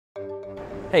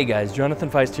Hey guys,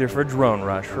 Jonathan Feist here for Drone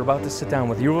Rush. We're about to sit down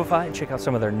with Uvify and check out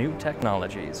some of their new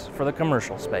technologies for the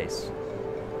commercial space.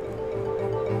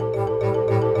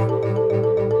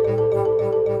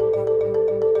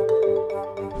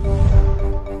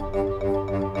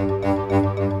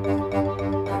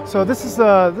 So this is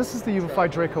the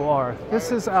Uvify Draco R.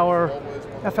 This is our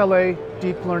FLA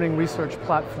deep learning research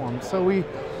platform. So we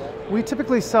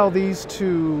typically sell these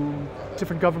to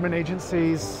different government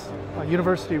agencies,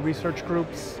 university research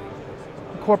groups,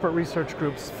 corporate research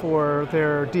groups for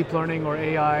their deep learning or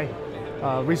AI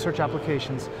research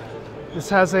applications. This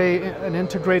has an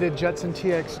integrated Jetson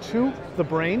TX2, the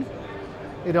brain.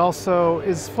 It also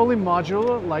is fully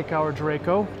modular like our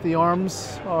Draco. The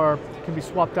arms can be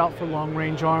swapped out for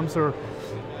long-range arms or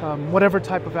whatever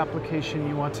type of application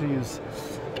you want to use.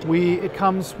 It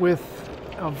comes with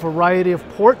a variety of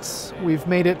ports. We've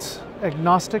made it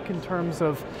agnostic in terms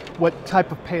of what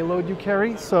type of payload you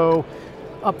carry. So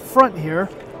up front here,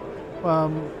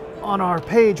 on our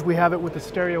page, we have it with a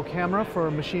stereo camera for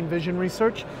machine vision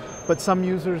research, but some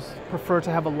users prefer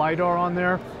to have a LiDAR on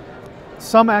there.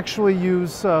 Some actually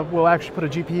use, we'll actually put a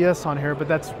GPS on here, but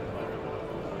that's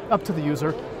up to the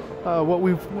user.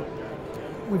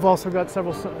 We've also got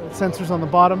several sensors on the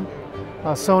bottom,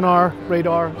 sonar,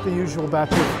 radar, the usual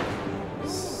batch of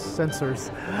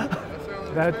sensors.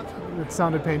 That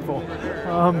sounded painful.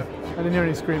 I didn't hear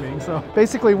any screaming. So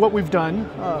basically what we've done,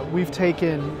 we've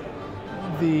taken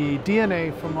the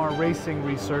DNA from our racing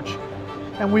research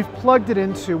and we've plugged it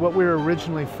into what we were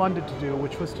originally funded to do,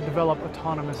 which was to develop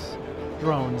autonomous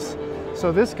drones.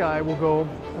 So this guy will go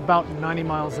about 90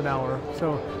 miles an hour.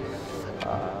 So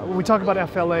when we talk about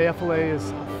FLA, FLA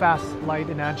is fast, light,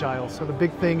 and agile. So the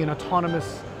big thing in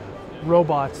autonomous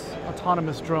robots,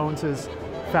 autonomous drones is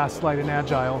fast, light, and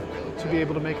agile to be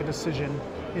able to make a decision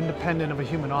independent of a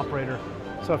human operator.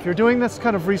 So if you're doing this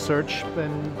kind of research,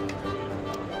 then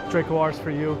Draco R is for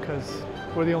you because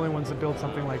we're the only ones that build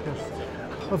something like this.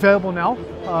 Available now.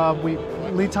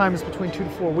 Lead time is between 2 to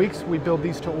 4 weeks. We build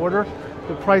these to order.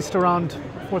 They're priced around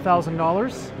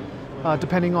 $4,000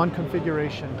 depending on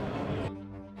configuration.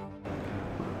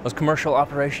 Those commercial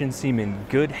operations seem in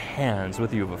good hands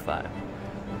with Uvify.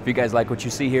 If you guys like what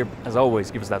you see here, as always,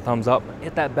 give us that thumbs up,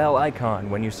 hit that bell icon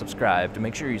when you subscribe to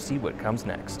make sure you see what comes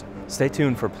next. Stay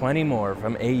tuned for plenty more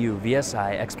from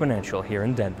AUVSI Xponential here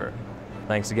in Denver.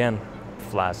 Thanks again.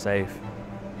 Fly safe.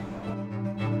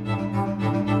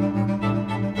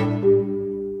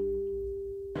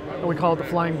 We call it the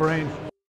flying brain.